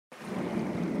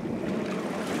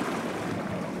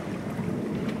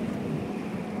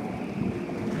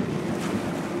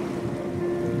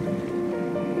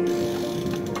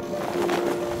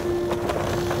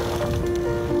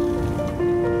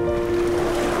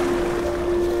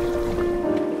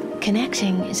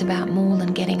Connecting is about more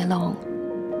than getting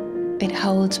along. It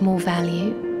holds more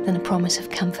value than a promise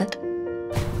of comfort.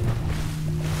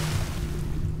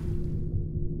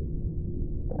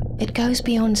 It goes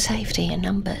beyond safety in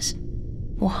numbers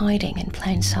or hiding in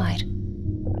plain sight,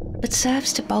 but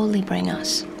serves to boldly bring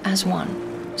us, as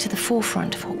one, to the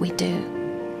forefront of what we do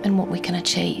and what we can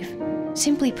achieve.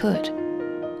 Simply put,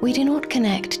 we do not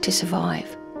connect to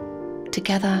survive.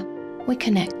 Together, we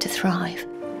connect to thrive.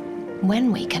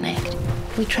 When we connect,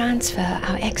 we transfer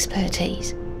our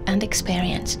expertise and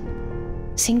experience,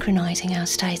 synchronizing our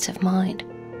states of mind.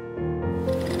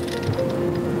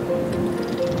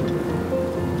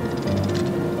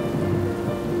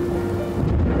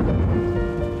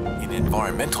 In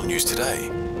environmental news today,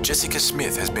 Jessica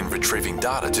Smith has been retrieving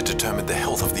data to determine the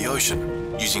health of the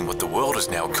ocean, using what the world is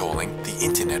now calling the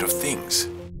Internet of Things.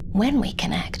 When we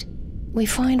connect, we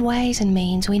find ways and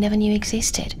means we never knew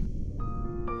existed.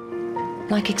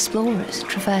 Like explorers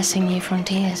traversing new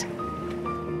frontiers.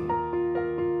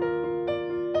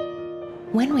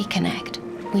 When we connect,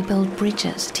 we build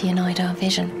bridges to unite our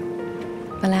vision,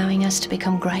 allowing us to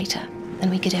become greater than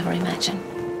we could ever imagine.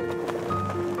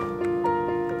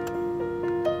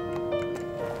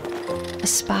 A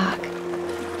spark.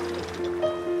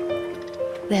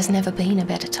 There's never been a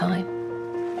better time.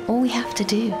 All we have to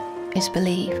do is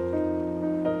believe.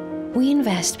 We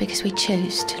invest because we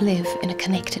choose to live in a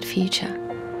connected future.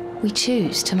 We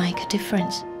choose to make a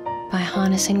difference by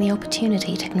harnessing the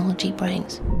opportunity technology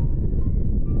brings.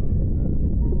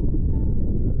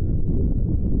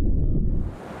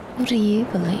 What do you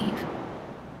believe?